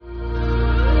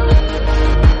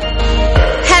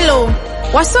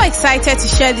We're so excited to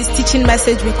share this teaching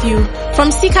message with you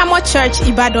from Sycamore Church,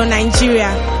 Ibadan,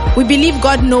 Nigeria. We believe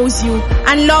God knows you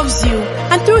and loves you,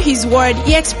 and through His word,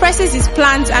 He expresses His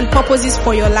plans and purposes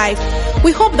for your life.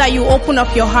 We hope that you open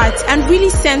up your heart and really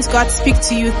sense God speak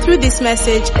to you through this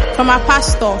message from our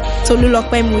pastor,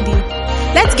 Tolulope Moody.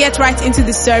 Let's get right into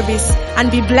the service and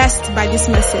be blessed by this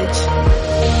message.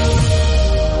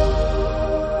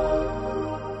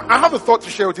 I have a thought to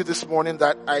share with you this morning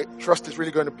that I trust is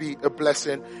really going to be a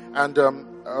blessing and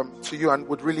to you, and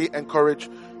would really encourage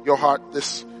your heart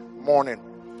this morning.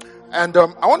 And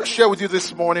I want to share with you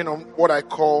this morning on what I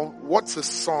call, what's a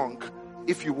song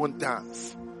if you won't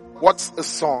dance? What's a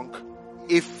song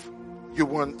if you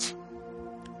won't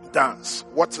dance?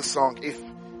 What's a song if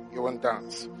you won't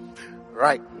dance?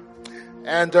 Right.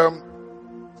 And I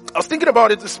was thinking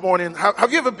about it this morning.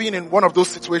 Have you ever been in one of those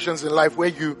situations in life where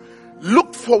you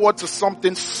looked forward to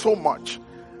something so much,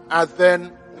 and then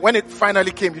when it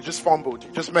finally came, you just fumbled, you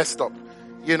just messed up?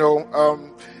 You know,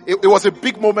 it was a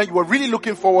big moment you were really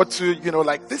looking forward to, you know,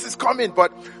 like this is coming,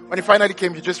 but when it finally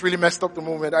came, you just really messed up the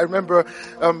moment. I remember,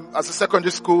 as a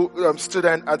secondary school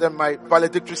student, and then my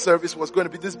valedictory service was going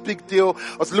to be this big deal.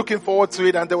 I was looking forward to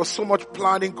it, and there was so much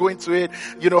planning going to it.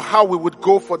 You know, how we would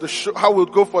go for the show, how we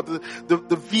would go for the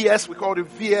VS, we called it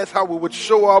VS, how we would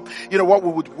show up, you know, what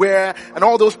we would wear, and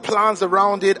all those plans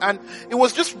around it. And it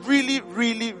was just really,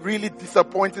 really, really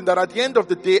disappointing that at the end of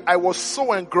the day, I was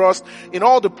so engrossed in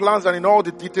all the plans and in all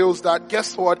the details that,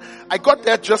 guess what? I got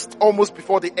there just almost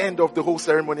before the end of the whole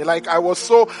ceremony. Like, I was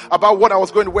so about what I was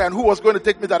going to wear and who was going to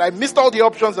take me that I missed all the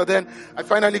options, and then I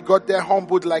finally got there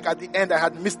humbled. Like, at the end, I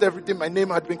had missed everything. My name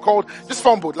had been called, just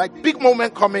fumbled. Like, big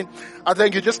moment coming, and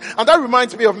then and that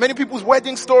reminds me of many people's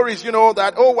wedding stories, you know,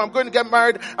 that, oh, I'm going to get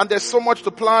married and there's so much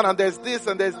to plan, and there's this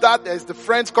and there's that, there's the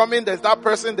friends coming, there's that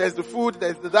person, there's the food,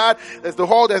 there's the that, there's the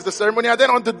hall, there's the ceremony, and then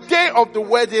on the day of the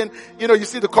wedding, you know, you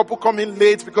see the couple coming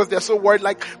late because they're so worried,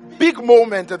 like, big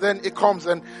moment, and then it comes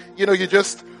and, you know, you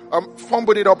just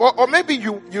fumbled it up. Or maybe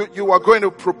you are going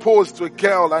to propose to a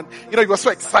girl, and, you know, you were so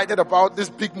excited about this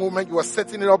big moment, you were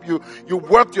setting it up, you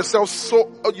worked yourself so,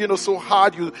 you know, so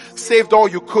hard, you saved all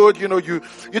you could, you know, you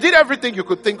did everything you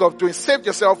could think of doing, saved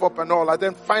yourself up and all, and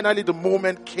then finally the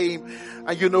moment came,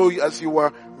 and, you know, as you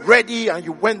were ready and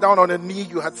you went down on a knee,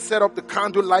 you had set up the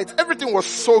candle lights, everything was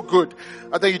so good,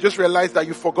 and then you just realized that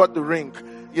you forgot the ring,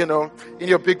 you know, in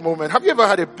your big moment. Have you ever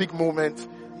had a big moment,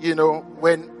 you know,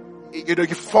 when, you know,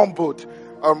 you fumbled,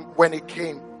 when it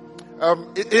came?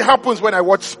 It happens when I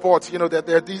watch sports, you know, that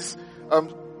there are these,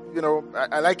 you know,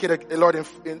 I like it a lot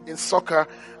in soccer,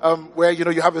 where, you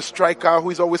know, you have a striker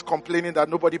who is always complaining that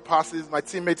nobody passes, my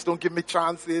teammates don't give me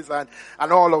chances, and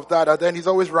all of that. And then he's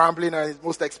always rambling, and he's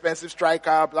most expensive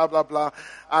striker, blah, blah, blah.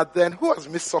 And then who has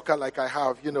missed soccer like I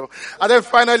have, you know? And then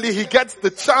finally he gets the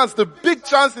chance, the big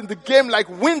chance in the game, like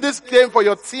win this game for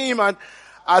your team, and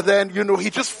then, you know, he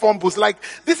just fumbles. Like,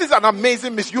 this is an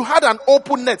amazing miss. You had an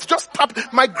open net. Just tap.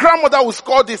 My grandmother would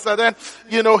score this, and then,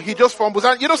 you know, he just fumbles.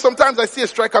 And, you know, sometimes I see a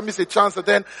striker miss a chance, and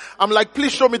then I'm like,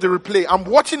 please show me the replay. I'm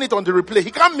watching it on the replay.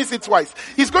 He can't miss it twice.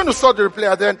 He's going to saw the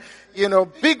replay, and then, you know,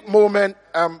 big moment,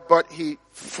 but he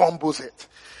fumbles it.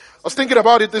 I was thinking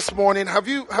about it this morning. Have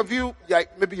you,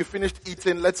 like, maybe you finished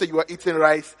eating, let's say you were eating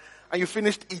rice, and you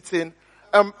finished eating.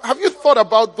 Have you thought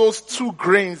about those 2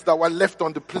 grains that were left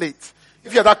on the plate?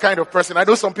 If you're that kind of person, I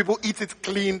know some people eat it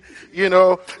clean, you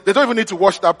know, they don't even need to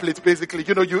wash that plate basically,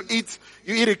 you know, you eat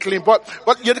it clean, but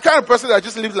you're the kind of person that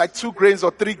just leaves like 2 grains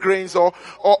or 3 grains, or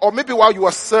maybe while you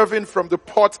are serving from the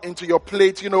pot into your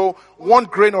plate, you know, 1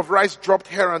 grain of rice dropped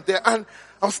here and there. And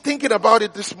I was thinking about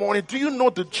it this morning. Do you know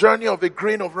the journey of a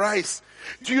grain of rice?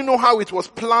 Do you know how it was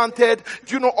planted?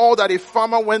 Do you know all that a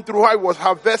farmer went through, how it was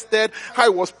harvested, how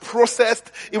it was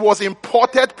processed? It was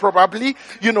imported probably,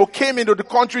 you know, came into the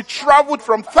country, traveled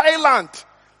from Thailand,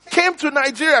 came to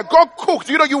Nigeria, got cooked.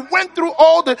 You know, you went through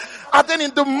all and then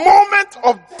in the moment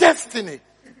of destiny,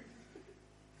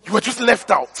 you were just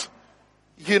left out.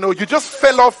 You know, you just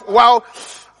fell off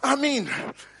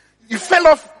you fell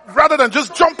off rather than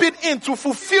just jumping in to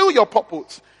fulfill your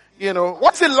purpose. You know,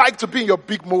 what's it like to be in your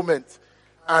big moment?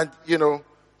 And, you know,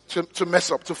 to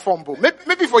mess up, to fumble.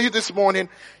 Maybe for you this morning,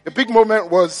 the big moment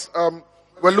was,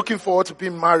 we're looking forward to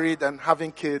being married and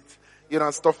having kids, you know,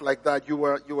 and stuff like that. You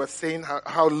were saying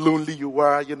how lonely you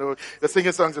were, you know, you're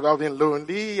singing songs about being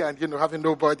lonely and, you know, having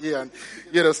nobody and,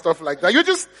 you know, stuff like that. You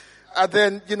just, and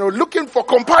then, you know, looking for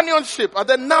companionship. And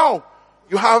then now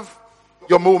you have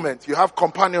your moment. You have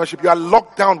companionship. You are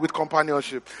locked down with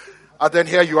companionship. And then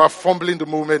here you are fumbling the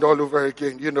moment all over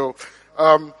again, you know.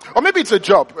 Or maybe it's a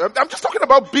job. I'm just talking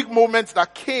about big moments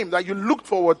that came, that you looked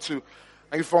forward to,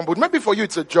 and you fumbled. Maybe for you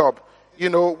it's a job.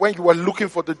 when you were looking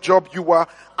for the job, you were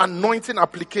anointing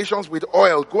applications with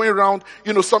oil, going around,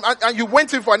 and you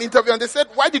went in for an interview and they said,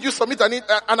 why did you submit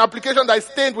an application that is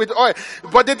stained with oil?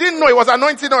 But they didn't know it was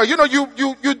anointing oil.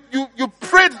 You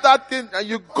prayed that thing and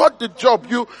you got the job.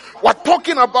 You were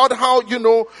talking about how, you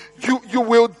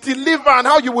will deliver and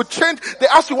how you will change. They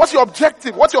asked you, what's your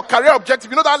objective? What's your career objective?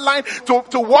 You know that line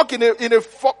to work in a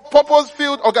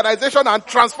purpose-filled organization and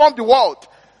transform the world.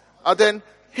 And then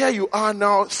here you are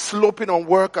now sloping on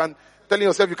work and telling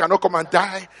yourself you cannot come and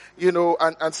die,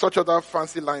 and such other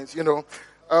fancy lines,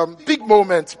 big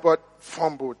moments, but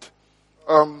fumbled.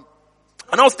 And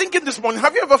I was thinking this morning,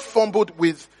 have you ever fumbled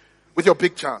with your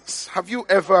big chance? Have you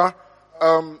ever,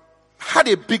 had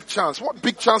a big chance? What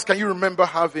big chance can you remember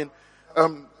having,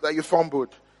 that you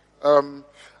fumbled?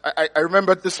 I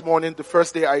remember this morning, the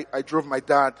first day I drove my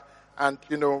dad. And,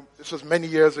 this was many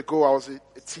years ago. I was a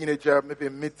teenager, maybe a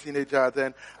mid-teenager.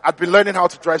 Then I'd been learning how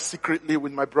to drive secretly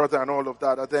with my brother and all of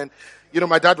that. And then,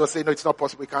 my dad was saying, no, it's not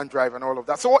possible. We can't drive and all of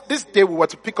that. So this day we were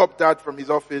to pick up dad from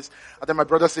his office. And then my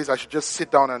brother says I should just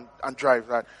sit down and drive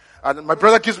that. And my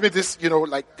brother gives me this,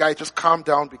 guy, just calm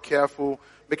down, be careful.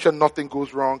 Make sure nothing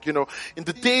goes wrong. In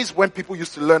the days when people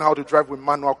used to learn how to drive with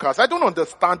manual cars, I don't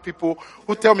understand people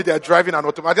who tell me they're driving an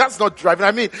automatic. That's not driving.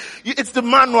 I mean, it's the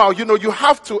manual. You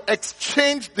have to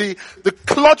exchange the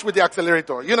clutch with the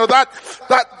accelerator.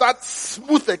 That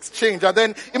smooth exchange. And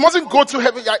then it mustn't go too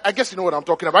heavy. I guess you know what I'm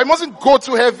talking about. It mustn't go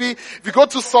too heavy. If you go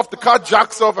too soft, the car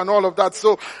jacks off and all of that.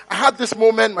 So I had this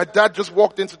moment. My dad just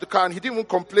walked into the car and he didn't even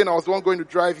complain. I was the one going to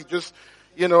drive. He just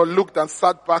looked and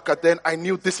sat back, and then I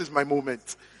knew this is my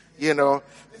moment.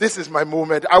 This is my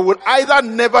moment. I would either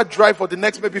never drive for the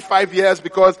next maybe 5 years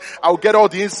because I'll get all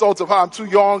the insults of how I'm too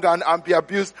young and be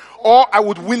abused, or I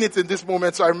would win it in this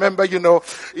moment. So I remember,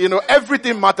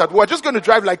 everything mattered. We were just going to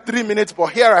drive like 3 minutes, but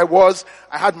here I was.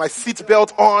 I had my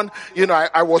seatbelt on.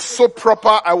 I was so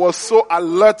proper. I was so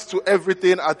alert to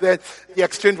everything. And then the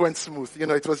exchange went smooth.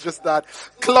 It was just that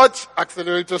clutch,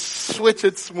 accelerator, switch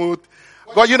it smooth.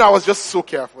 But I was just so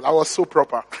careful. I was so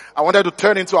proper. I wanted to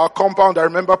turn into our compound. I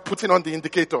remember putting on the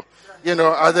indicator,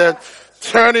 and then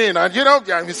turning and,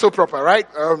 I'm so proper, right?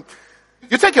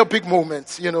 You take your big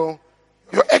moments, you're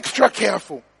extra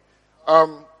careful.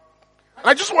 And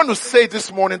I just want to say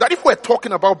this morning that if we're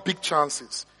talking about big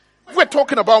chances, if we're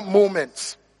talking about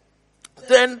moments,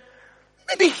 then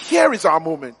maybe here is our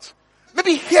moment.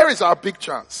 Maybe here is our big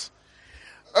chance.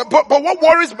 But what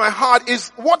worries my heart is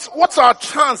what's our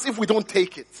chance if we don't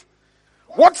take it?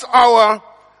 What's the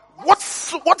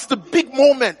big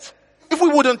moment if we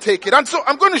wouldn't take it? And so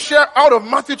I'm going to share out of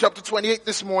Matthew chapter 28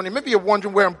 this morning. Maybe you're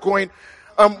wondering where I'm going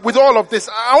with all of this.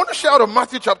 I want to share out of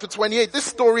Matthew chapter 28 this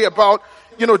story about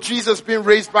Jesus being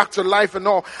raised back to life and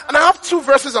all. And I have 2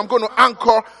 verses I'm going to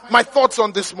anchor my thoughts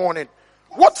on this morning.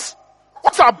 What's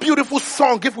our beautiful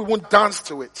song if we won't dance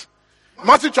to it?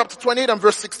 Matthew chapter 28 and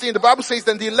verse 16, the Bible says,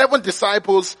 then the 11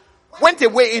 disciples went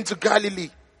away into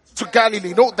Galilee,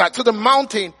 note that, to the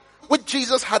mountain which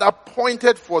Jesus had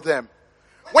appointed for them.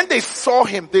 When they saw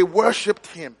him, they worshipped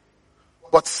him,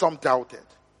 but some doubted.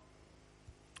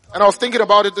 And I was thinking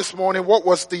about it this morning. What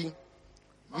was the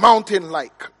mountain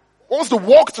like? What was the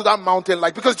walk to that mountain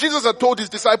like? Because Jesus had told his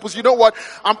disciples, you know what?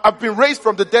 I've been raised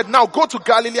from the dead. Now go to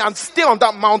Galilee and stay on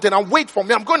that mountain and wait for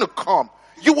me. I'm going to come.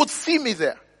 You would see me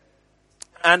there.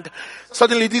 And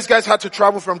suddenly these guys had to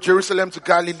travel from Jerusalem to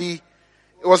Galilee.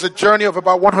 It was a journey of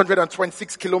about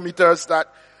 126 kilometers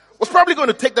that was probably going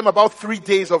to take them about 3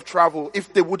 days of travel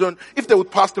if they would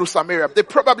pass through Samaria. They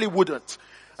probably wouldn't.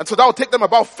 And so that would take them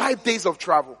about 5 days of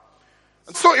travel.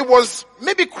 And so it was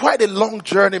maybe quite a long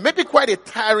journey, maybe quite a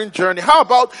tiring journey. How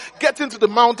about getting to the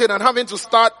mountain and having to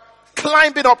start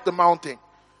climbing up the mountain?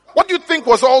 What do you think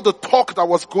was all the talk that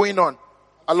was going on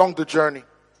along the journey?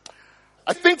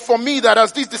 I think for me that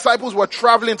as these disciples were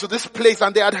traveling to this place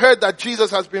and they had heard that Jesus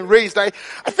has been raised, I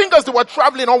think as they were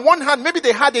traveling, on one hand, maybe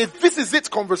they had a this is it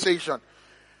conversation.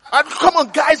 And come on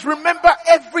guys, remember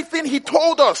everything he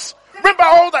told us. Remember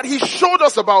all that he showed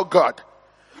us about God.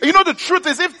 The truth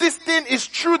is, if this thing is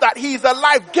true that he is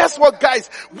alive, guess what guys?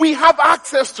 We have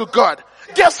access to God.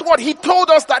 Guess what? He told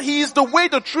us that he is the way,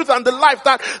 the truth, and the life,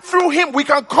 that through him we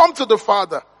can come to the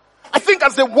Father. I think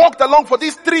as they walked along for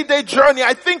this 3-day journey,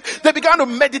 I think they began to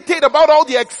meditate about all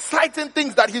the exciting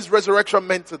things that his resurrection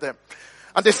meant to them.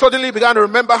 And they suddenly began to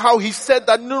remember how he said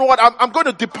that, you know what, I'm going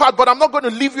to depart, but I'm not going to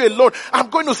leave you alone. I'm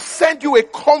going to send you a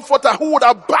comforter who would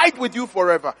abide with you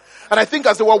forever. And I think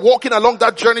as they were walking along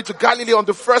that journey to Galilee on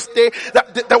the first day,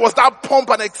 that there was that pomp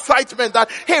and excitement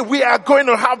that, hey, we are going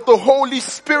to have the Holy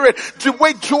Spirit. The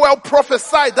way Joel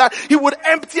prophesied that he would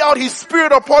empty out his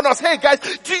Spirit upon us. Hey guys,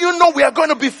 do you know we are going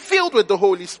to be filled with the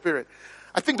Holy Spirit?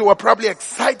 I think they were probably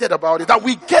excited about it, that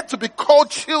we get to be called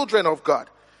children of God.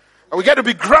 And we get to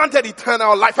be granted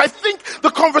eternal life. I think the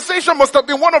conversation must have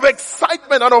been one of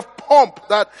excitement and of pomp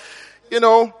that, you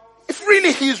know, if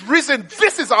really he's risen,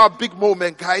 this is our big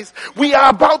moment, guys. We are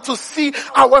about to see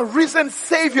our risen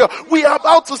Savior. We are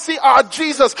about to see our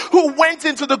Jesus who went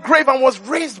into the grave and was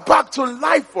raised back to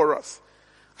life for us.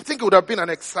 I think it would have been an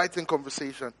exciting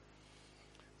conversation.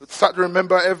 We'd start to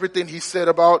remember everything he said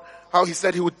about how he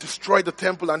said he would destroy the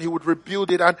temple and he would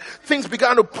rebuild it, and things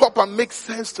began to pop and make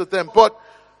sense to them. But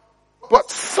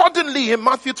suddenly in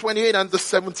Matthew 28 and the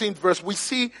 17th verse, we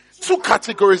see two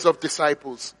categories of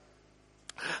disciples.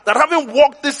 That having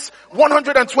walked this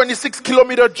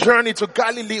 126-kilometer journey to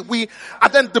Galilee,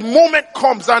 and then the moment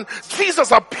comes and Jesus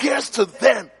appears to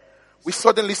them, we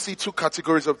suddenly see two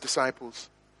categories of disciples.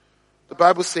 The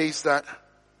Bible says that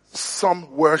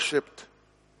some worshipped,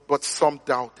 but some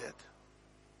doubted.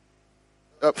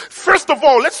 First of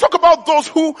all, let's talk about those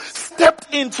who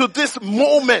stepped into this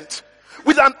moment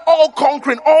with an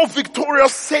all-conquering,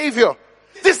 all-victorious Savior.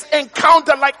 This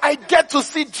encounter, like, I get to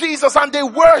see Jesus, and they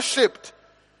worshipped.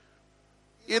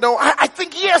 You know, I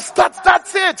think, yes,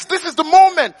 that's it. This is the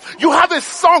moment. You have a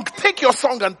song, take your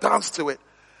song and dance to it.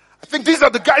 I think these are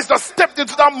the guys that stepped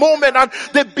into that moment and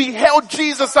they beheld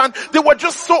Jesus and they were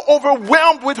just so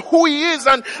overwhelmed with who he is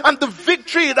and the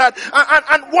victory that,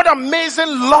 and what amazing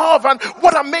love and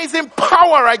what amazing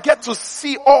power I get to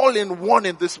see all in one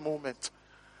in this moment.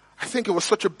 I think it was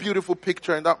such a beautiful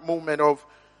picture in that moment of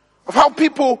how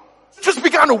people just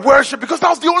began to worship because that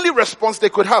was the only response they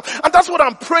could have. And that's what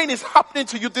I'm praying is happening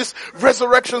to you this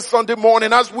Resurrection Sunday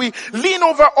morning as we lean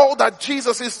over all that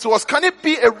Jesus is to us. Can it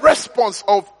be a response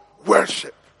of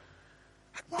worship?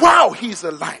 Wow, he's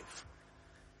alive.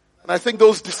 And I think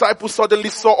those disciples suddenly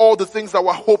saw all the things that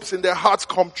were hopes in their hearts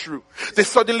come true. They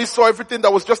suddenly saw everything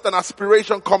that was just an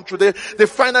aspiration come true. They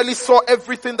finally saw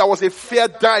everything that was a fear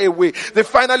die away. They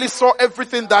finally saw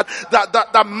everything that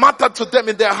mattered to them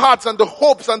in their hearts and the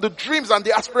hopes and the dreams and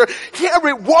the aspirations. Here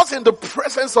it was in the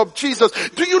presence of Jesus.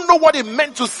 Do you know what it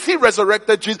meant to see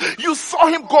resurrected Jesus? You saw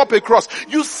him go up a cross.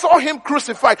 You saw him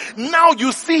crucified. Now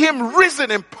you see him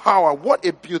risen in power. What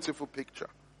a beautiful picture.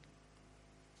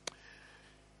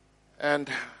 And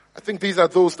I think these are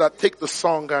those that take the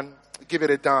song and give it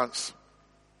a dance.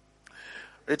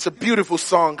 It's a beautiful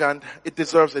song and it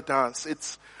deserves a dance.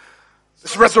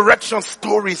 This resurrection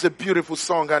story is a beautiful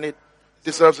song and it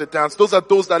deserves a dance. Those are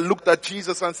those that looked at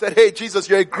Jesus and said, hey Jesus,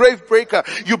 you're a grave breaker.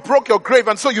 You broke your grave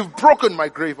and so you've broken my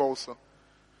grave also.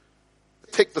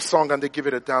 Take the song and they give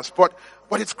it a dance. But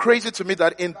it's crazy to me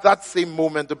that in that same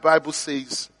moment the Bible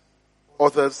says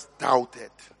others doubted.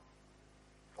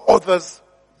 Others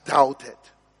doubted.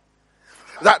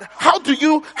 That how do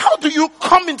you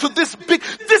come into this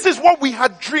is what we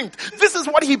had dreamed. This is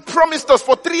what he promised us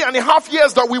for 3.5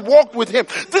 years that we walked with him.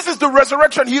 This is the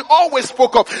resurrection he always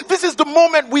spoke of. This is the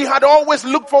moment we had always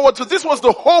looked forward to. This was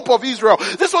the hope of Israel.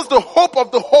 This was the hope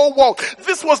of the whole world.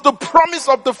 This was the promise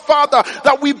of the Father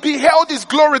that we beheld his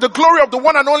glory, the glory of the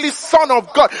one and only Son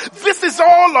of God. This is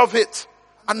all of it.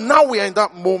 And now we are in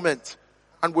that moment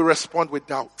and we respond with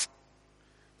doubt.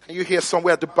 Can you hear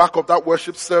somewhere at the back of that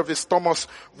worship service, Thomas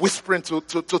whispering to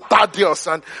Thaddeus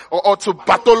or to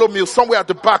Bartholomew somewhere at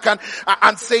the back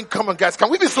and saying, come on guys,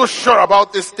 can we be so sure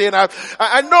about this thing?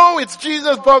 I know it's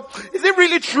Jesus, but is it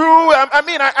really true? I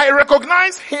mean, I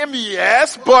recognize him,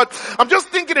 yes, but I'm just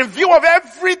thinking in view of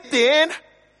everything.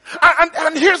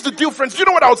 And here's the difference. You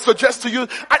know what I would suggest to you?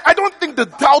 I don't think the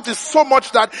doubt is so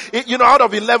much that, out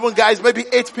of 11 guys, maybe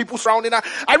 8 people surrounding that.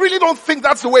 I really don't think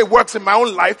that's the way it works in my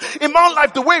own life. In my own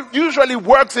life, the way it usually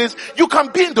works is you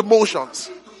can be in the motions.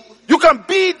 You can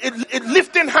be in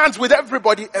lifting hands with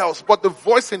everybody else, but the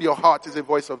voice in your heart is a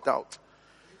voice of doubt.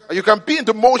 You can be in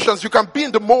the motions. You can be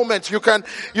in the moment. You can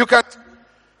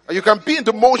be in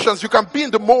the motions, you can be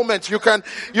in the moment, you can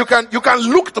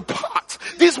look the part.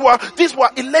 These were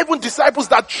 11 disciples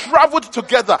that traveled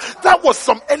together. That was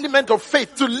some element of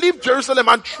faith, to leave Jerusalem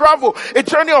and travel a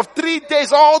journey of 3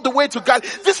 days all the way to Galilee.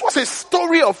 This was a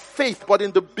story of faith, but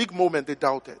in the big moment they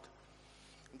doubted.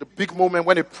 In the big moment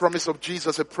when a promise of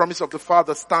Jesus, a promise of the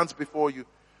Father stands before you,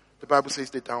 the Bible says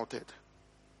they doubted.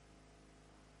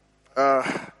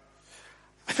 I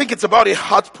think it's about a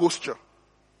heart posture.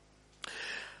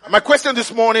 My question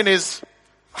this morning is,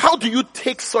 How do you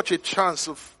take such a chance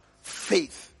of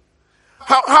faith?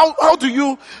 How do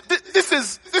you, this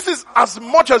is as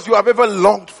much as you have ever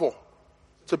longed for,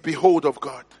 to behold of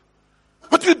God.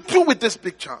 What do you do with this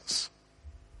big chance?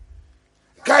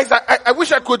 Guys, I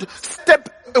wish I could step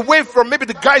away from maybe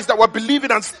the guys that were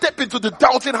believing and step into the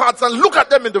doubting hearts and look at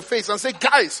them in the face and say,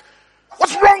 guys,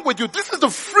 what's wrong with you? This is the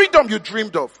freedom you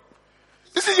dreamed of.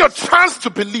 This is your chance to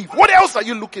believe. What else are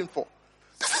you looking for?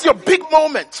 This is your big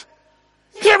moment.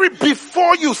 Here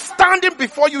before you, standing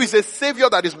before you, is a Savior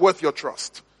that is worth your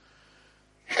trust.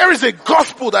 Here is a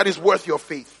gospel that is worth your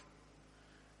faith.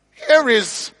 Here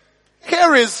is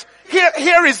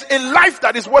a life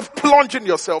that is worth plunging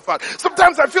yourself at.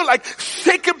 Sometimes I feel like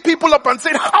shaking people up and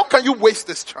saying, how can you waste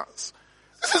this chance?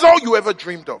 This is all you ever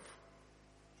dreamed of.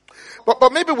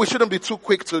 But maybe we shouldn't be too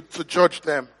quick to judge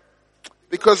them.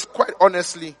 Because quite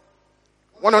honestly,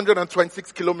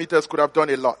 126 kilometers could have done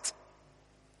a lot.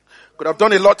 Could have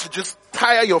done a lot to just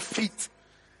tire your feet.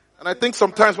 And I think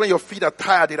sometimes when your feet are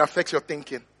tired, it affects your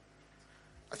thinking.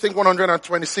 I think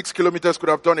 126 kilometers could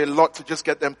have done a lot to just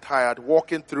get them tired,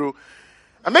 walking through.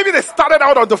 And maybe they started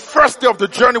out on the first day of the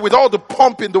journey with all the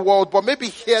pomp in the world, but maybe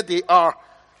here they are,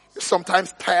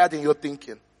 sometimes tired in your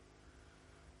thinking.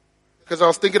 Because I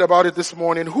was thinking about it this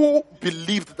morning. Who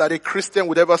believed that a Christian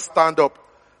would ever stand up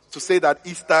to say that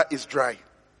Easter is dry?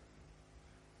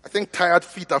 I think tired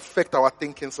feet affect our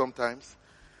thinking sometimes.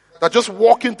 That just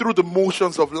walking through the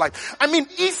motions of life. I mean,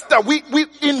 Easter, we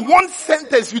in one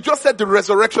sentence, you just said the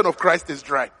resurrection of Christ is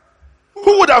dry.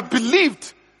 Who would have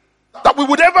believed that we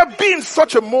would ever be in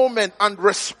such a moment and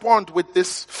respond with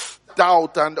this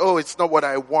doubt and, oh, it's not what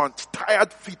I want.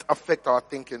 Tired feet affect our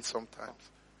thinking sometimes.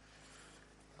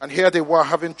 And here they were,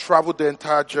 having traveled the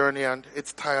entire journey, and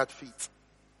it's tired feet.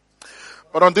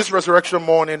 But on this resurrection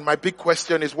morning, my big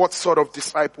question is, what sort of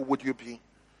disciple would you be?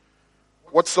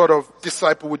 What sort of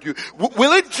disciple would you?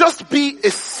 Will it just be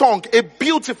a song, a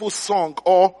beautiful song,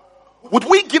 or would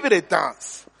we give it a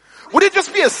dance? Would it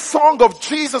just be a song of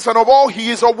Jesus and of all He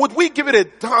is, or would we give it a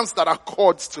dance that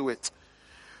accords to it?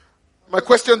 My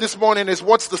question this morning is,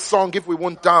 what's the song if we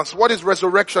won't dance? What is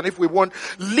resurrection if we won't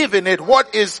live in it?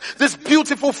 What is this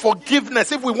beautiful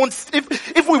forgiveness if we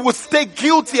would stay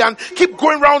guilty and keep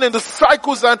going around in the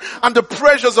cycles and the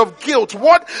pressures of guilt?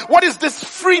 What is this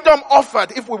freedom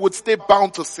offered if we would stay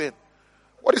bound to sin?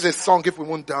 What is a song if we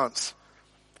won't dance?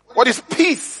 What is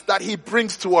peace that He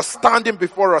brings to us standing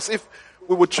before us if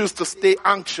we would choose to stay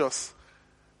anxious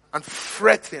and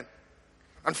fretting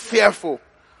and fearful?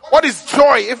 What is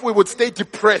joy if we would stay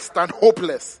depressed and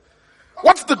hopeless?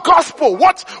 What's the gospel?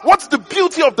 What's the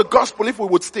beauty of the gospel if we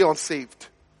would stay unsaved?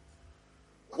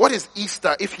 What is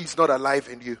Easter if He's not alive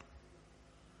in you?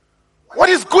 What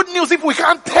is good news if we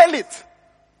can't tell it?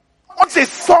 What's a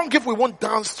song if we won't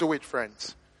dance to it,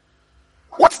 friends?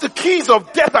 What's the keys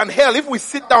of death and hell if we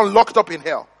sit down locked up in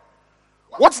hell?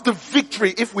 What's the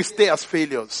victory if we stay as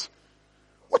failures?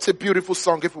 What's a beautiful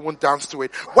song if we won't dance to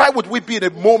it? Why would we be in a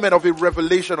moment of a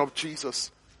revelation of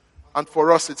Jesus? And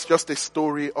for us, it's just a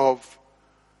story of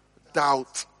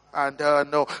doubt. And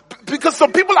no, because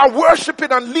some people are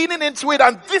worshiping and leaning into it,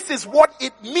 and this is what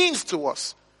it means to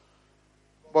us.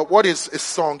 But what is a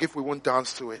song if we won't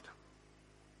dance to it?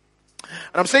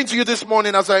 And I'm saying to you this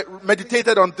morning, as I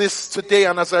meditated on this today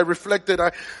and as I reflected,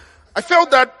 I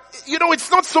felt that,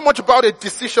 it's not so much about a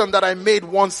decision that I made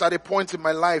once at a point in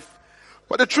my life.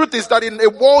 But the truth is that in a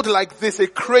world like this, a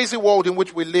crazy world in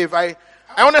which we live, I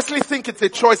honestly think it's a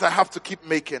choice I have to keep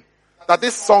making. That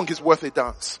this song is worth a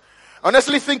dance. I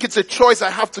honestly think it's a choice I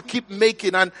have to keep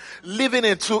making and living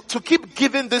in to keep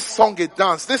giving this song a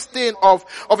dance. This thing of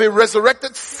a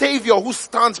resurrected Savior who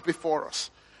stands before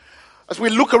us. As we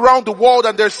look around the world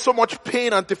and there's so much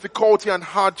pain and difficulty and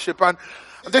hardship and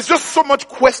there's just so much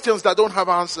questions that don't have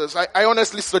answers. I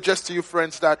honestly suggest to you,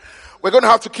 friends, that we're going to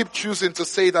have to keep choosing to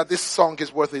say that this song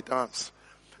is worth a dance.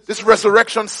 This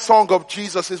resurrection song of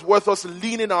Jesus is worth us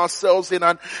leaning ourselves in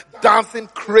and dancing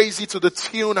crazy to the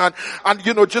tune and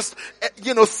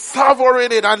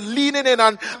savoring it and leaning in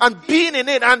and being in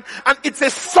it. And it's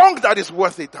a song that is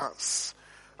worth a dance.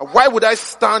 And why would I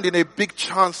stand in a big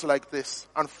chance like this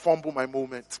and fumble my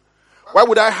moment? Why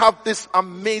would I have this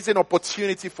amazing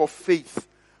opportunity for faith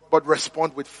but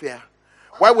respond with fear?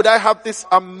 Why would I have this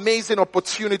amazing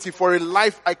opportunity for a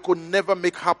life I could never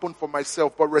make happen for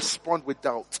myself but respond with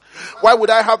doubt? Why would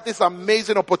I have this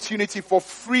amazing opportunity for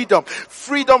freedom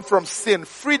from sin,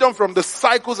 freedom from the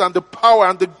cycles and the power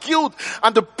and the guilt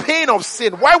and the pain of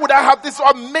sin? Why would I have this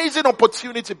amazing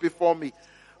opportunity before me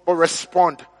but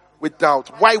respond with doubt?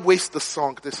 Why waste the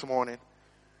song this morning?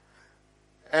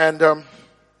 And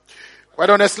quite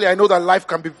honestly, I know that life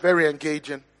can be very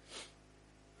engaging.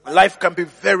 Life can be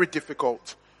very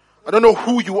difficult. I don't know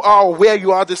who you are or where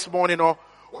you are this morning or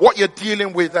what you're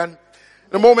dealing with. And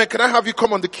in a moment, can I have you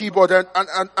come on the keyboard? And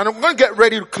I'm going to get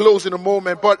ready to close in a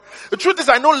moment. But the truth is,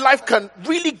 I know life can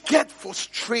really get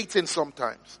frustrating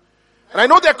sometimes. And I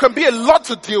know there can be a lot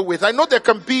to deal with. I know there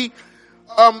can be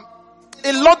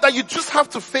a lot that you just have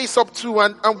to face up to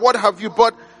and what have you.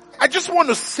 But I just want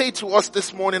to say to us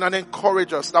this morning and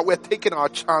encourage us that we're taking our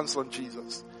chance on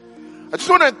Jesus. I just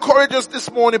want to encourage us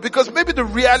this morning because maybe the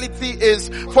reality is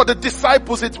for the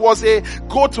disciples it was a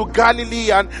go to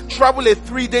Galilee and travel a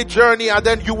 3-day journey and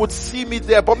then you would see me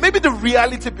there. But maybe the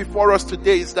reality before us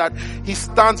today is that he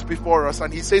stands before us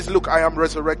and he says, look, I am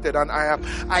resurrected and I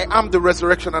am the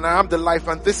resurrection and I am the life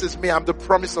and this is me. I'm the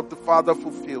promise of the Father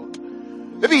fulfilled.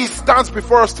 Maybe he stands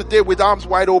before us today with arms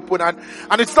wide open and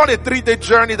it's not a 3-day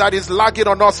journey that is lagging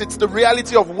on us. It's the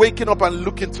reality of waking up and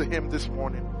looking to him this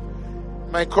morning.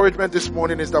 My encouragement this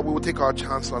morning is that we will take our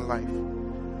chance on life.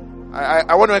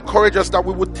 I want to encourage us that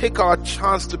we will take our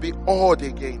chance to be awed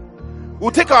again.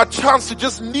 We'll take our chance to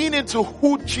just lean into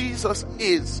who Jesus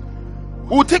is.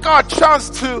 We'll take our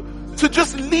chance to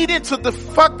just lean into the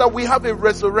fact that we have a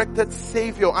resurrected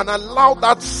Savior and allow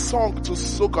that song to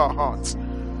soak our hearts.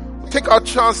 We'll take our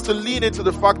chance to lean into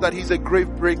the fact that he's a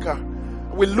grave breaker.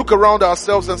 We look around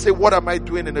ourselves and say, what am I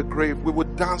doing in the grave? We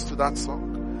would dance to that song.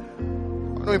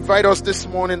 I want to invite us this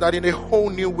morning that in a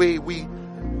whole new way we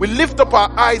lift up our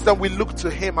eyes and we look to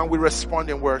him and we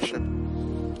respond in worship.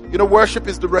 You know, worship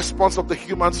is the response of the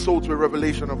human soul to a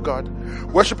revelation of God.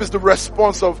 Worship is the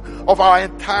response of our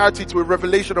entirety to a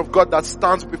revelation of God that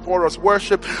stands before us.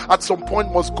 Worship at some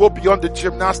point must go beyond the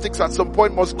gymnastics. At some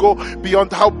point must go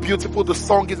beyond how beautiful the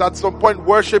song is. At some point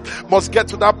worship must get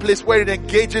to that place where it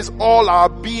engages all our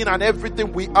being and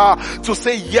everything we are to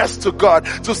say yes to God.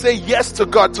 To say yes to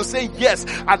God. To say yes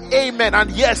and amen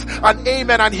and yes and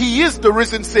amen. And he is the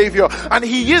risen Savior. And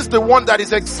he is the one that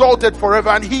is exalted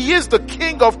forever. And he is the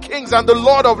King of Kings and the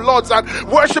Lord of Lords, and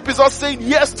worship is us saying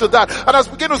yes to that. And as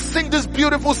we begin to sing these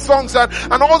beautiful songs and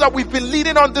all that we've been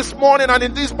leading on this morning and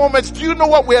in these moments, do you know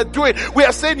what we are doing? We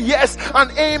are saying yes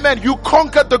and amen. You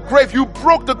conquered the grave, you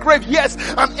broke the grave, yes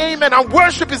and amen. And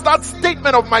worship is that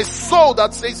statement of my soul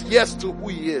that says yes to who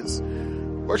he is.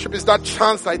 Worship is that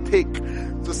chance I take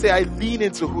to say I lean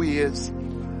into who he is.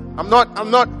 I'm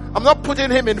not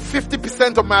putting him in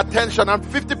 50% of my attention, and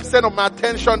 50% of my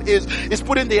attention is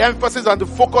putting the emphasis and the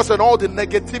focus on all the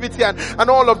negativity and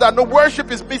all of that. No,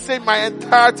 worship is me saying my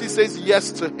entirety says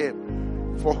yes to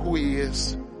him for who he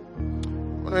is. I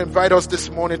want to invite us this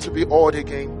morning to be awed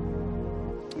again.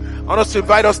 I want us to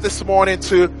invite us this morning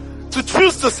to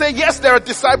choose to say, yes, there are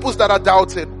disciples that are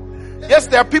doubting. Yes,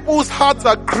 there are people whose hearts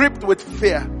are gripped with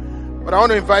fear. But I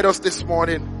want to invite us this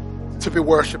morning to be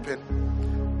worshiping.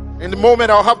 In the moment,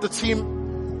 I'll have the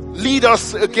team lead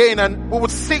us again and we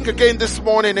would sing again this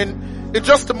morning in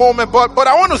just a moment. But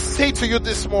I want to say to you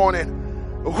this morning,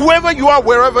 whoever you are,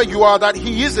 wherever you are, that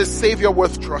he is a Savior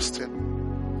worth trusting.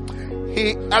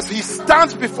 As he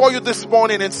stands before you this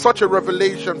morning in such a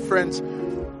revelation, friends,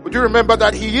 would you remember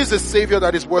that he is a Savior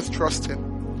that is worth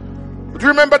trusting? Would you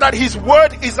remember that his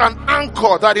word is an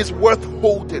anchor that is worth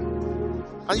holding?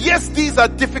 And yes, these are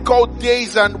difficult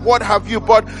days and what have you,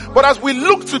 but as we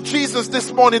look to Jesus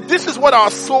this morning, this is what our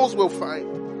souls will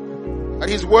find. And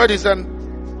his word is an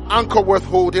anchor worth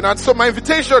holding. And so my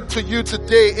invitation to you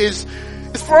today is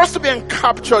for us to be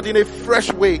encaptured in a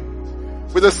fresh way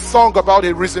with a song about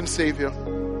a risen Savior.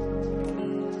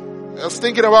 I was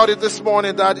thinking about it this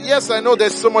morning that yes, I know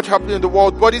there's so much happening in the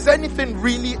world, but is anything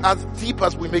really as deep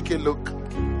as we make it look?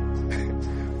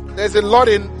 There's a lot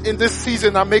in this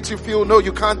season that makes you feel, no,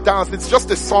 you can't dance. It's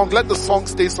just a song. Let the song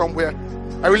stay somewhere.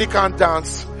 I really can't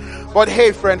dance. But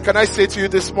hey, friend, can I say to you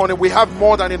this morning, we have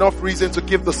more than enough reason to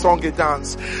give the song a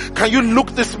dance. Can you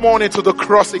look this morning to the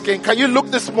cross again? Can you look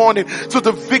this morning to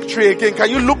the victory again? Can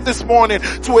you look this morning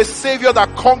to a Savior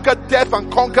that conquered death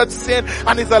and conquered sin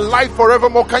and is alive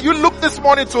forevermore? Can you look this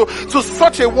morning to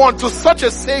such a one, to such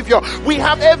a Savior? We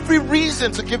have every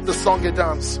reason to give the song a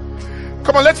dance.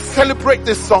 Come on, let's celebrate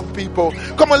this song, people.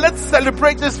 Come on, let's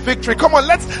celebrate this victory. Come on,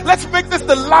 let's make this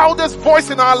the loudest voice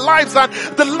in our lives. And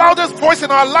the loudest voice in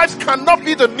our lives cannot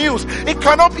be the news. It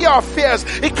cannot be our fears.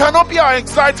 It cannot be our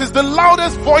anxieties. The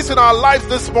loudest voice in our lives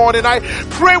this morning, I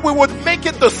pray we would make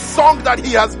it the song that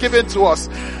he has given to us.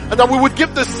 And that we would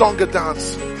give this song a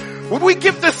dance. Would we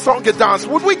give this song a dance?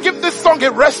 Would we give this song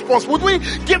a response? Would we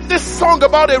give this song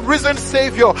about a risen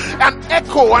Savior an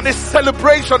echo and a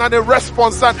celebration and a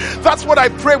response? And that's what I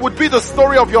pray would be the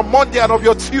story of your Monday and of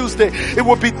your Tuesday. It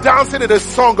would be dancing in a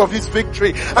song of His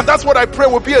victory. And that's what I pray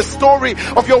would be a story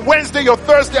of your Wednesday, your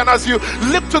Thursday. And as you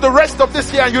live to the rest of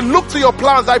this year and you look to your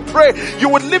plans, I pray you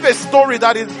would live a story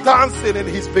that is dancing in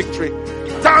His victory.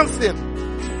 Dancing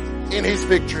in His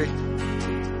victory.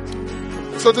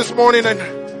 So this morning, and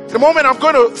in a moment, I'm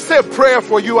going to say a prayer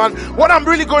for you, and what I'm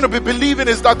really going to be believing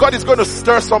is that God is going to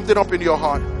stir something up in your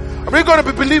heart. I'm really going to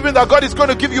be believing that God is going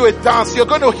to give you a dance. You're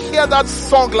going to hear that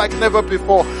song like never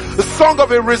before. The song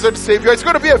of a risen Savior. It's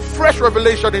going to be a fresh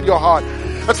revelation in your heart.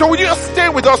 And so would you just stay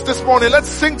with us this morning? Let's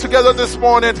sing together this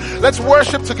morning. Let's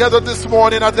worship together this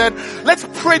morning. And then let's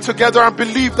pray together and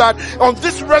believe that on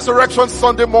this Resurrection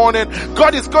Sunday morning,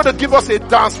 God is going to give us a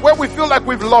dance where we feel like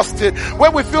we've lost it, where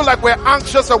we feel like we're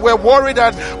anxious and we're worried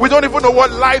and we don't even know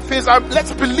what life is. And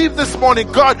let's believe this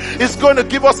morning God is going to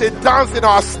give us a dance in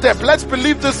our step. Let's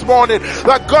believe this morning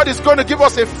that God is going to give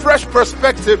us a fresh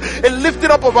perspective, a lifting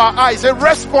up of our eyes, a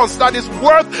response that is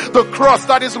worth the cross,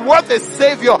 that is worth a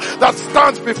Savior that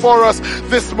stands before us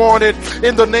this morning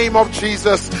in the name of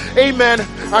Jesus. Amen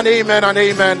and amen and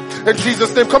amen. In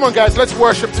Jesus' name. Come on guys, let's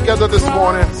worship together this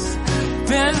morning.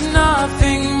 There's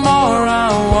nothing more I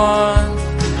want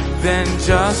than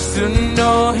just to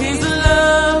know His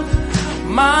love.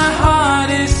 My heart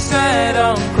is set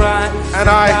on Christ, and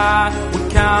I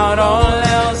would count all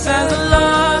else as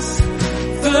lost.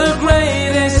 The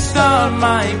greatest of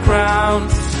my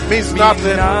crowns means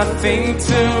nothing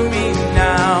to me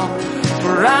now.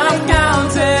 For I've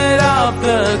counted up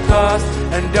the cost,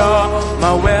 and all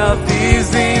my wealth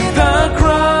is in the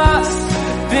cross.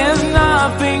 There's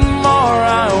nothing more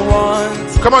I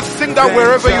want. Come on, sing that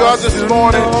wherever you are this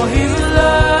morning.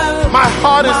 My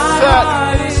heart is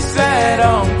set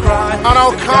on Christ, and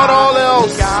I'll count all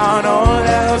else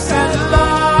as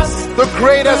lost. The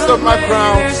greatest of my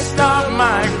crowns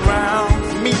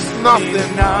means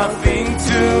nothing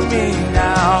to me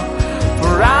now.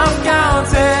 For I've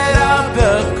counted up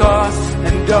the cost,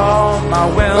 and all my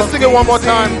wealth. Let's sing it one more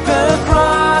time.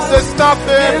 There's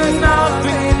nothing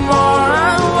more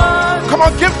I want. Come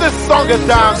on, give this song a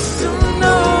dance.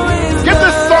 Give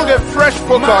this song a fresh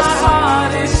focus.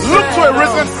 Look to a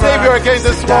risen Savior again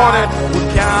this morning.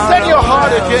 Set your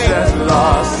heart again.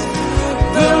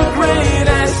 The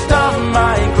greatest of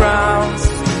my grounds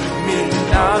mean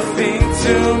nothing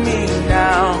to me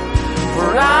now.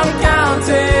 For I've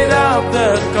counted up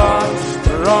the cost,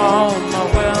 for all my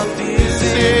wealth is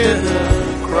in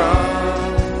the cross.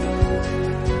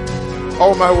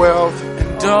 All my wealth,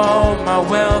 and all my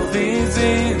wealth is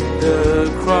in the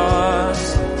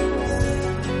cross.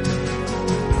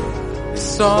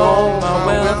 So all my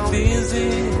wealth is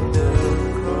in the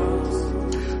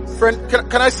cross. Friend,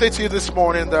 can I say to you this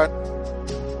morning that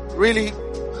really,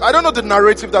 I don't know the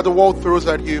narrative that the world throws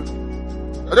at you.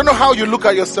 I don't know how you look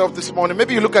at yourself this morning.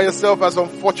 Maybe you look at yourself as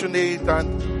unfortunate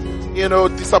and,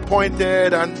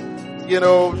 disappointed and,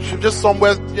 just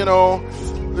somewhere,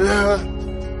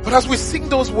 But as we sing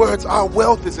those words, our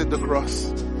wealth is in the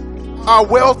cross. Our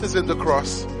wealth is in the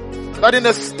cross. That in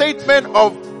a statement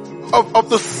of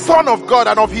the Son of God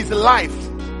and of His life,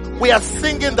 we are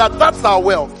singing that that's our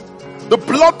wealth. The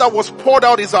blood that was poured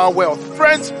out is our wealth.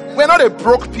 Friends, we're not a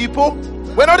broke people.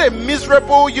 We're not a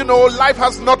miserable, life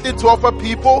has nothing to offer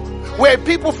people. We're a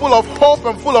people full of hope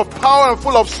and full of power and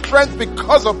full of strength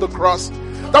because of the cross.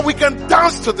 That we can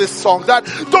dance to this song. That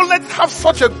don't let's have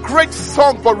such a great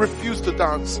song but refuse to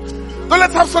dance. Don't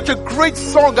let's have such a great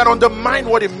song and undermine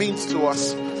what it means to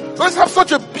us. Let's have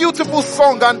such a beautiful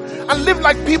song and live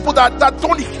like people that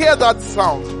don't hear that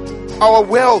sound. Our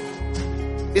wealth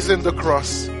is in the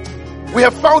cross. We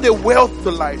have found a wealth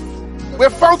to life. We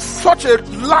have found such a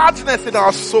largeness in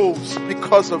our souls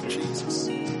because of Jesus.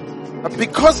 And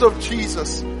because of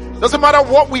Jesus, doesn't matter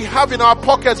what we have in our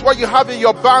pockets, what you have in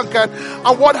your bank and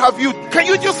what have you. Can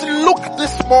you just look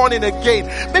this morning again?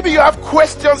 Maybe you have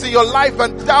questions in your life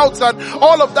and doubts and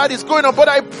all of that is going on. But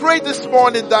I pray this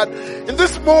morning that in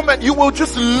this moment you will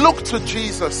just look to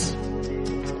Jesus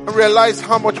and realize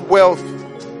how much wealth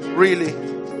really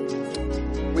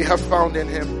we have found in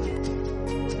Him.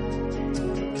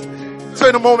 So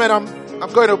in a moment, I'm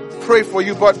going to pray for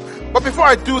you, but before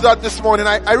I do that this morning,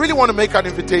 I really want to make an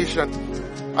invitation.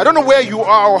 I don't know where you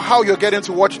are or how you're getting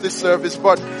to watch this service,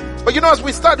 but as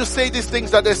we start to say these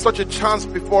things that there's such a chance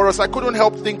before us, I couldn't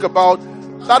help think about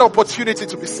that opportunity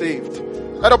to be saved.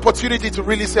 That opportunity to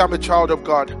really say I'm a child of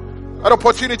God. An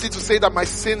opportunity to say that my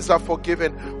sins are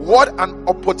forgiven. What an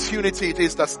opportunity it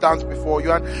is that stands before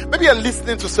you. And maybe you're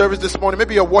listening to service this morning.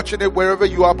 Maybe you're watching it wherever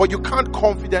you are, but you can't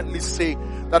confidently say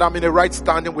that I'm in a right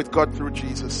standing with God through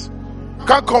Jesus. You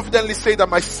can't confidently say that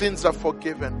my sins are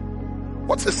forgiven.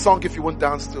 What's a song if you won't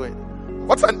dance to it?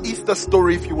 What's an Easter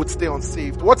story if you would stay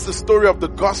unsaved? What's the story of the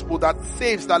gospel that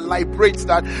saves, that liberates,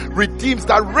 that redeems,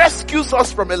 that rescues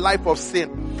us from a life of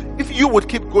sin? If you would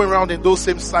keep going around in those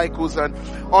same cycles and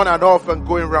on and off and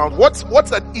going around, what's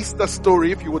an Easter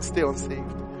story if you would stay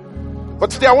unsaved? But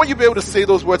today I want you to be able to say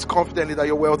those words confidently, that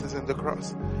your wealth is in the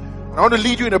cross. And I want to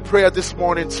lead you in a prayer this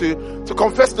morning to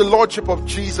confess the Lordship of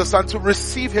Jesus and to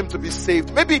receive Him to be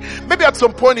saved. Maybe at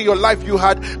some point in your life you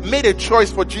had made a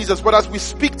choice for Jesus, but as we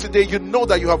speak today, you know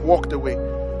that you have walked away.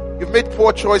 You've made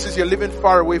poor choices, you're living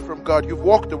far away from God, you've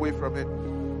walked away from Him.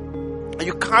 And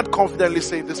you can't confidently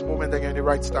say in this moment that you're in the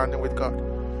right standing with God.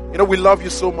 You know, we love you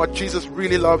so much. Jesus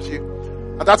really loves you.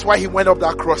 And that's why He went up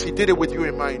that cross. He did it with you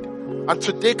in mind. And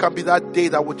today can be that day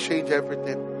that will change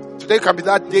everything. Today can be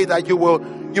that day that you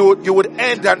would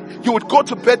end and you would go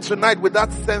to bed tonight with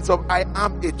that sense of, I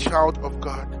am a child of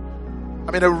God.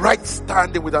 I'm in a right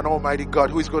standing with an almighty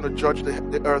God who is going to judge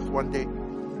the earth one day.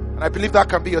 And I believe that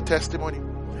can be your testimony.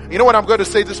 You know what I'm going to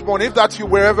say this morning? If that's you,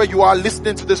 wherever you are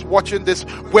listening to this, watching this,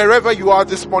 wherever you are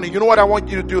this morning, you know what I want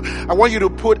you to do? I want you to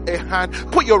put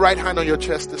your right hand on your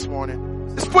chest this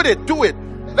morning. Just do it.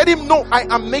 Let Him know I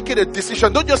am making a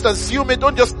decision. Don't just assume it.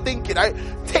 Don't just think it.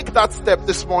 Take that step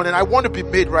this morning. I want to be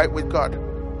made right with God.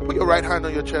 Put your right hand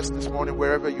on your chest this morning,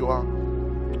 wherever you are.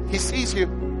 He sees you.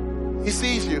 He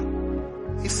sees you.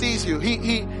 He sees you.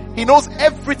 He knows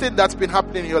everything that's been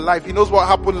happening in your life. He knows what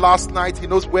happened last night. He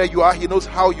knows where you are. He knows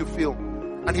how you feel.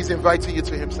 And He's inviting you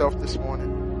to Himself this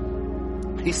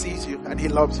morning. He sees you and He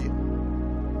loves you.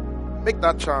 Make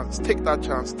that chance. Take that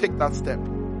chance. Take that step.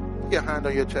 Put your hand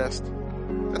on your chest.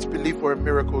 Let's believe for a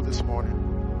miracle this morning.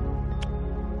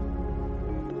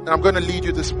 And I'm going to lead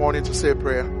you this morning to say a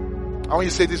prayer. I want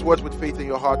you to say these words with faith in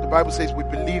your heart. The Bible says we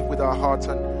believe with our hearts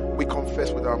and we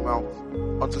confess with our mouth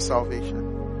unto salvation.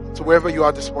 So wherever you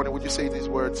are this morning, would you say these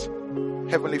words?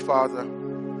 Heavenly Father,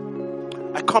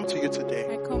 I come to you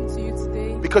today.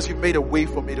 Because you've made a way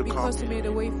for me to come.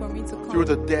 Through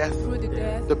the death,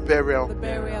 the burial,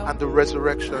 and the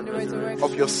resurrection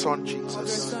of your Son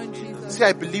Jesus. See,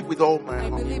 I believe with all my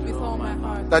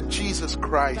heart that Jesus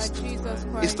Christ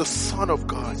is the Son of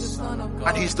God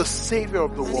and He's the Savior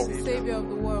of the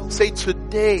world. Say,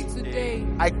 today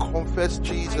I confess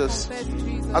Jesus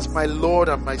as my Lord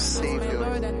and my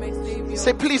Savior.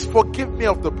 Say, please forgive me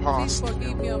of the past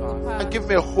and give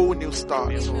me a whole new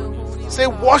start. Say,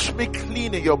 wash me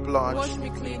clean in your blood.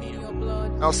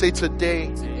 Now say, today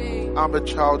I'm a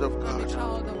child of God.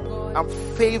 I'm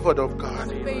favored of God.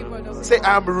 Say,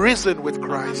 I'm risen with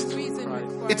Christ.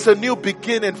 It's a new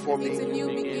beginning for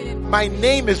me. My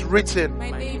name is written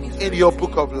in your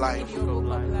book of life.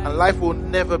 And life will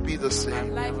never be the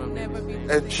same.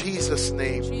 In Jesus'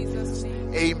 name,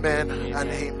 amen and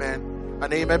amen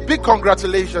and amen. Big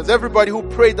congratulations, everybody who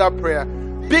prayed that prayer.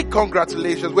 Big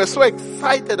congratulations. We're so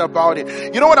excited about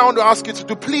it. You know what I want to ask you to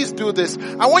do? Please do this.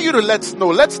 I want you to let's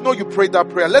know you prayed that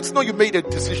prayer. Let's know you made a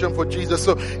decision for Jesus.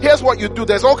 So here's what you do.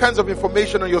 There's all kinds of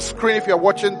information on your screen if you're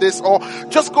watching this, or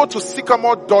just go to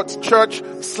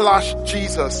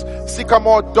sycamore.church/Jesus.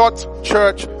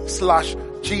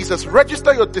 sycamore.church/Jesus.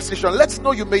 Register your decision. Let's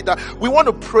know you made that. We want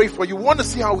to pray for you. We want to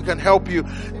see how we can help you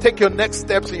take your next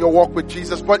steps in your walk with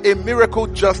Jesus. But a miracle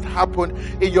just happened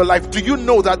in your life. Do you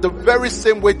know that the very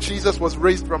same way Jesus was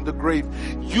raised from the grave,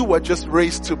 you were just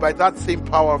raised to by that same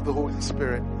power of the Holy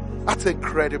Spirit? That's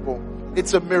incredible.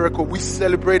 It's a miracle. We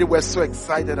celebrate it. We're so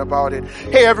excited about it.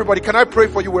 Hey everybody, can I pray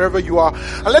for you wherever you are?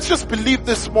 And let's just believe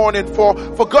this morning for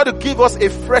God to give us a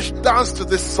fresh dance to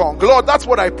this song. Lord, that's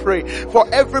what I pray for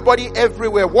everybody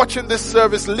everywhere watching this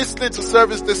service, listening to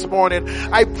service this morning.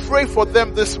 I pray for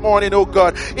them this morning, oh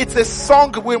God. It's a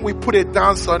song when we put a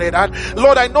dance on it. And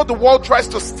Lord, I know the world tries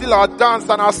to steal our dance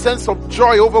and our sense of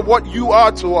joy over what you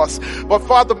are to us. But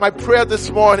Father, my prayer this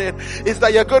morning is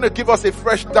that you're going to give us a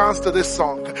fresh dance to this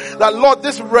song. That Lord,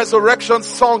 this resurrection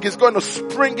song is going to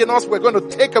spring in us. We're going to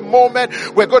take a moment.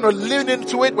 We're going to lean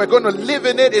into it. We're going to live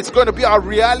in it. It's going to be our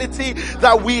reality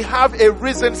that we have a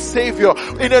risen Savior.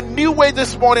 In a new way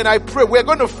this morning, I pray we're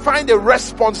going to find a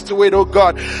response to it, oh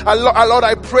God. Lord,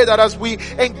 I pray that as we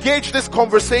engage this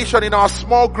conversation in our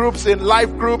small groups, in life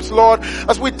groups, Lord,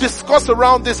 as we discuss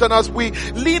around this and as we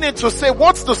lean into say,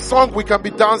 what's the song we can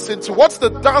be dancing to? What's the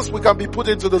dance we can be put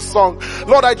into the song?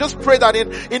 Lord, I just pray that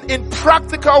in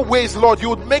practical ways, Mondays, Lord, you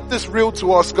would make this real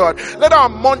to us, God. Let our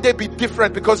Monday be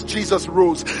different because Jesus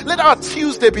rose. Let our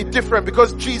Tuesday be different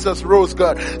because Jesus rose,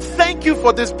 God. Thank you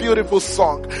for this beautiful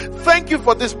song. Thank you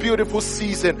for this beautiful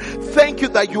season. Thank you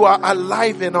that you are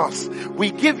alive in us.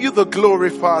 We give you the glory,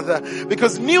 Father,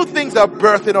 because new things are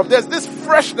birthing up. There's this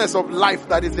freshness of life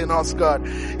that is in us, God.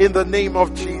 In the name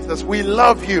of Jesus, we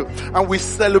love you and we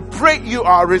celebrate you,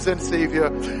 our risen Savior.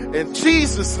 In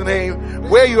Jesus' name,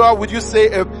 where you are, would you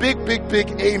say a big, big, big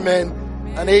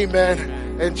amen and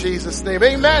amen in Jesus' name.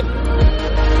 Amen.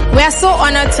 We are so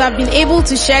honored to have been able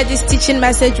to share this teaching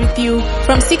message with you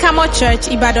from Sycamore Church,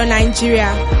 Ibadan,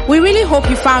 Nigeria. We really hope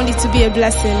you found it to be a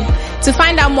blessing. To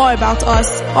find out more about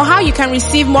us or how you can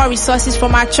receive more resources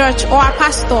from our church or our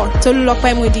pastor,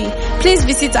 Tolulope Moody, please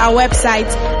visit our website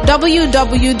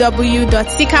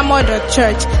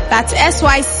www.sycamore.church. That's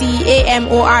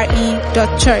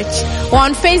SYCAMORE.church, or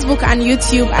on Facebook and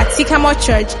YouTube at Sycamore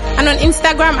Church, and on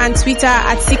Instagram and Twitter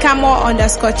at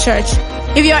Sycamore_church.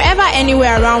 If you're ever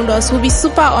anywhere around us, we'll be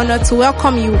super honored to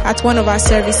welcome you at one of our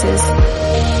services.